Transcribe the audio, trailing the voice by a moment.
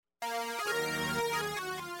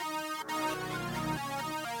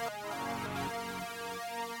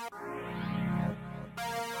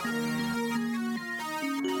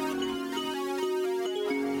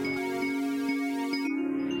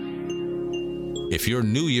If your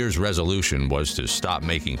New Year's resolution was to stop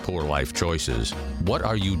making poor life choices, what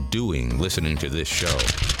are you doing listening to this show?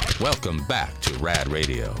 Welcome back to RAD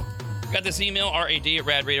Radio. Got this email,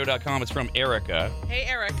 rad@radradio.com. It's from Erica. Hey,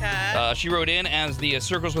 Erica. She wrote in, as the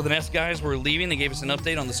Circles with an S guys were leaving, they gave us an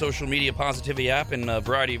update on the social media positivity app in a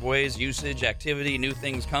variety of ways, usage, activity, new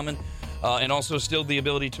things coming, and also still the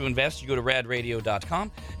ability to invest. You go to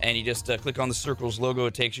radradio.com, and you just click on the Circles logo.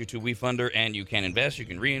 It takes you to WeFunder, and you can invest, you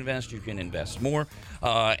can reinvest, you can invest more,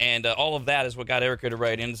 and all of that is what got Erica to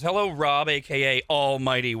write in. Hello, Rob, a.k.a.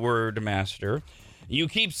 Almighty Word Master. You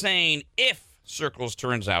keep saying, if Circles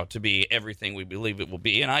turns out to be everything we believe it will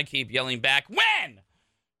be, and I keep yelling back, when?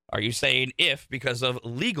 Are you saying if because of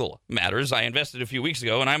legal matters? I invested a few weeks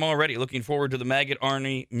ago, and I'm already looking forward to the Maggot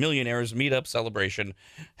Army Millionaires Meetup celebration.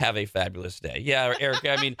 Have a fabulous day. Yeah,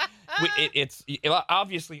 Erica, I mean, it's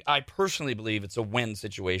obviously, I personally believe it's a when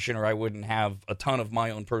situation, or I wouldn't have a ton of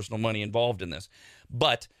my own personal money involved in this.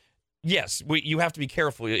 But yes, you have to be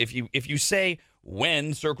careful. If you say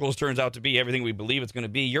when Circles turns out to be everything we believe it's going to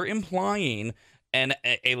be, you're implying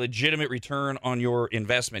a legitimate return on your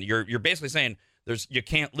investment. You're basically saying you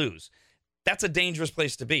can't lose. That's a dangerous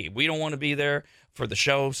place to be. We don't want to be there for the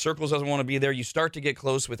show. Circles doesn't want to be there. You start to get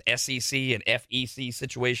close with SEC and FEC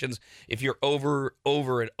situations if you're over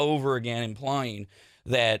and over again implying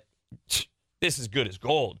that this is good as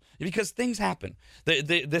gold, because things happen.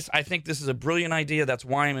 I think this is a brilliant idea. That's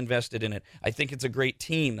why I'm invested in it. I think it's a great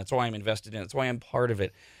team. That's why I'm invested in it. That's why I'm part of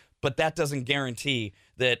it. But that doesn't guarantee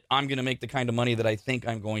that I'm going to make the kind of money that I think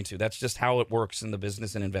I'm going to. That's just how it works in the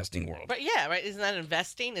business and investing world. But yeah, right? Isn't that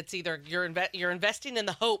investing? It's either you're investing in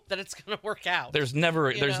the hope that it's going to work out. There's never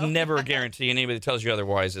a guarantee, and anybody that tells you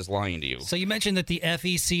otherwise is lying to you. So you mentioned that the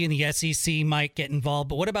FEC and the SEC might get involved,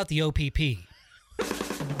 but what about the OPP?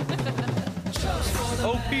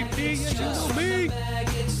 OPP, you know me.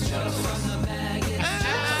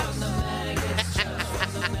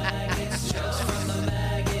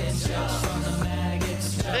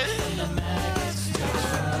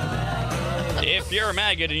 If you're a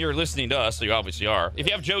maggot and you're listening to us, so you obviously are. If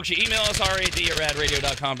you have jokes, you email us,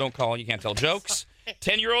 rad@radradio.com. Don't call, you can't tell jokes.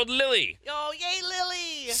 10-year-old Lily. Oh, yay,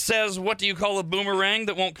 Lily. Says, what do you call a boomerang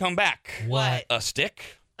that won't come back? What? A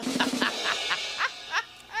stick.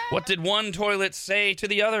 What did one toilet say to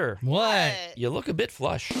the other? What? You look a bit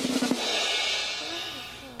flush.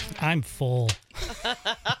 I'm full.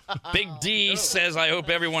 Big D says, I hope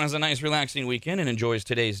everyone has a nice, relaxing weekend and enjoys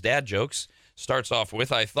today's dad jokes. Starts off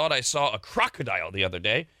with, I thought I saw a crocodile the other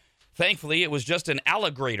day. Thankfully, it was just an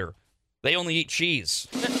alligator. They only eat cheese.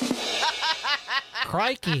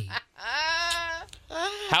 Crikey.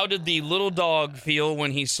 How did the little dog feel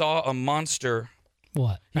when he saw a monster?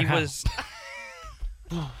 What? He was...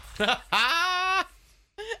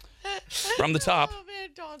 From the top. Oh, man,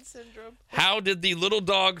 Down syndrome. How did the little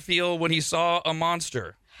dog feel when he saw a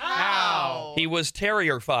monster? How? He was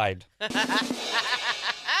terrified.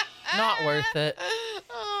 Not worth it.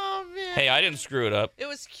 Oh, man. Hey, I didn't screw it up. It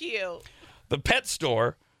was cute. The pet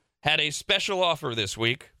store had a special offer this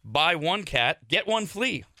week. Buy one cat, get one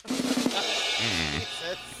flea.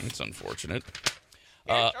 It's unfortunate.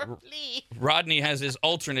 Rodney has his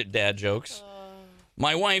alternate dad jokes.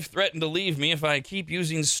 My wife threatened to leave me if I keep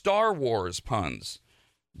using Star Wars puns.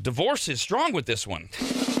 Divorce is strong with this one. I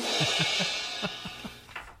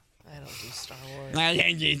don't do Star Wars. I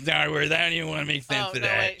can't do Star Wars. I don't even want to make sense of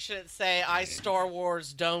that. Wait, should it say, I Star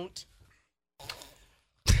Wars don't?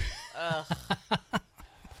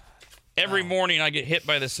 Every morning I get hit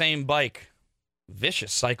by the same bike.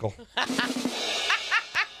 Vicious cycle.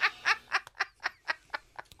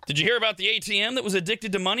 Did you hear about the ATM that was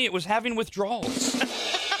addicted to money? It was having withdrawals.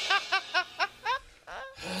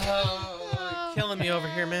 Killing me over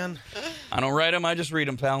here, man. I don't write them, I just read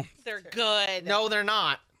them, pal. They're good. No, they're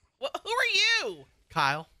not. Well, who are you?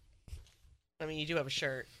 Kyle. I mean, you do have a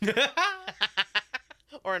shirt.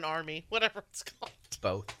 Or an army, whatever it's called.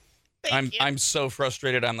 Both. I'm so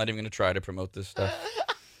frustrated, I'm not even going to try to promote this stuff.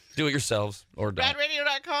 Do it yourselves, or don't.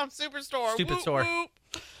 RadRadio.com, Superstore. Stupid Whoop, store. whoop.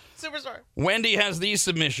 Superstore. Wendy has these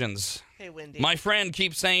submissions. Hey, Wendy. My friend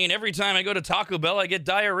keeps saying, every time I go to Taco Bell, I get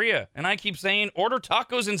diarrhea. And I keep saying, order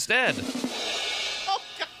tacos instead. Oh,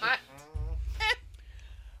 God.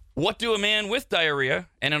 What do a man with diarrhea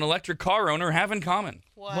and an electric car owner have in common?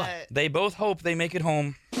 What? They both hope they make it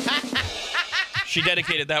home. She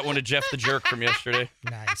dedicated that one to Jeff the Jerk from yesterday.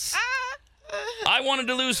 Nice. I wanted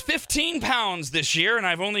to lose 15 pounds this year, and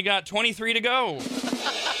I've only got 23 to go.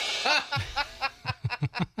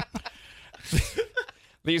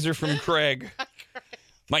 These are from Craig.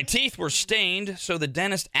 My teeth were stained, so the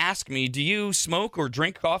dentist asked me, do you smoke or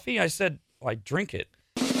drink coffee? I said, well, I drink it.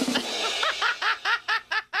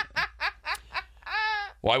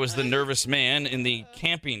 Why was the nervous man in the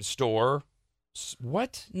camping store...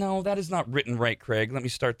 What? No, that is not written right, Craig. Let me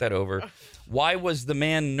start that over. Why was the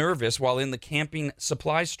man nervous while in the camping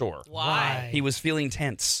supply store? Why? He was feeling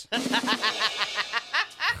tense.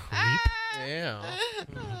 Yeah.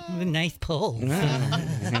 A nice pull.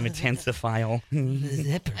 I'm a tensophile. The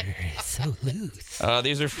zipper is so loose.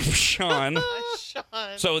 These are from Sean.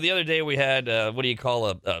 Sean. So the other day we had, what do you call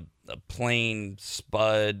a plain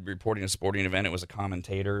spud reporting a sporting event? It was a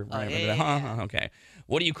commentator. Right? Yeah. Huh, okay.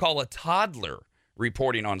 What do you call a toddler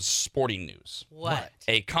reporting on sporting news? What?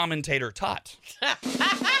 A commentator tot. Nice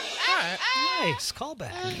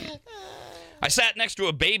callback. I sat next to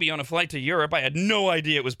a baby on a flight to Europe. I had no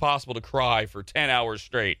idea it was possible to cry for 10 hours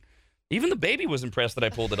straight. Even the baby was impressed that I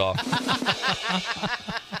pulled it off.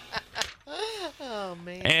 Oh,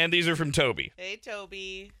 man. And these are from Toby. Hey,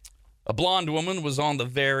 Toby. A blonde woman was on the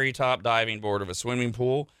very top diving board of a swimming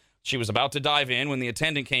pool. She was about to dive in when the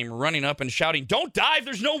attendant came running up and shouting, "Don't dive,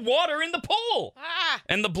 there's no water in the pool!" Ah!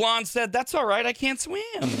 And the blonde said, "That's all right, I can't swim."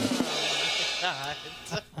 God.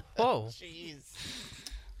 Whoa. Jeez.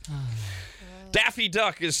 Daffy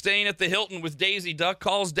Duck is staying at the Hilton with Daisy Duck,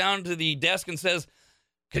 calls down to the desk and says,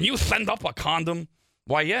 "Can you send up a condom?"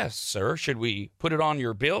 "Why, yes, sir. Should we put it on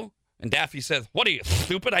your bill?" And Daffy says, "What are you,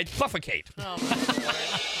 stupid? I'd suffocate." Oh, my Lord.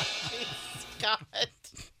 Jeez, God.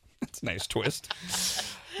 That's a nice twist.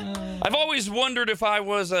 I've always wondered if I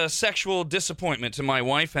was a sexual disappointment to my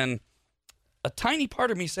wife, and a tiny part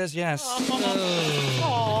of me says yes.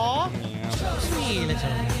 Aw.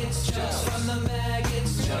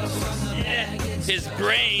 His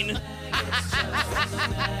brain,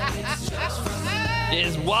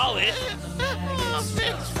 his wallet,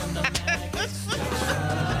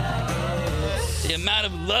 the amount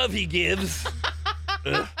of love he gives.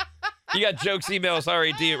 Ugh. You got jokes, emails,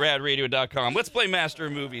 rad@radradio.com. Let's play Master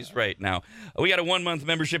of Movies right now. We got a 1-month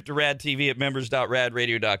membership to Rad TV at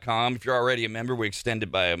members.radradio.com. If you're already a member, we extend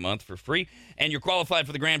it by a month for free. And you're qualified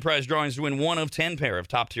for the grand prize drawings to win one of 10 pair of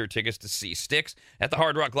top-tier tickets to see Styx at the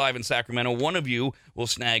Hard Rock Live in Sacramento. One of you will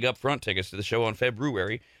snag up front tickets to the show on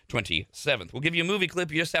February 27th. We'll give you a movie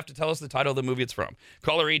clip. You just have to tell us the title of the movie it's from.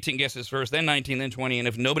 Caller 18 guesses first, then 19, then 20. And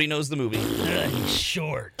if nobody knows the movie, He's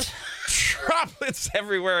short. droplets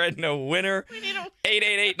everywhere and no winner.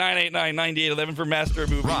 888-989-9811 for Master of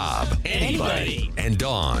Movies. Rob, anybody, and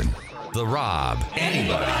Dawn. The Rob,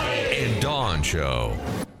 anybody, and Dawn Show.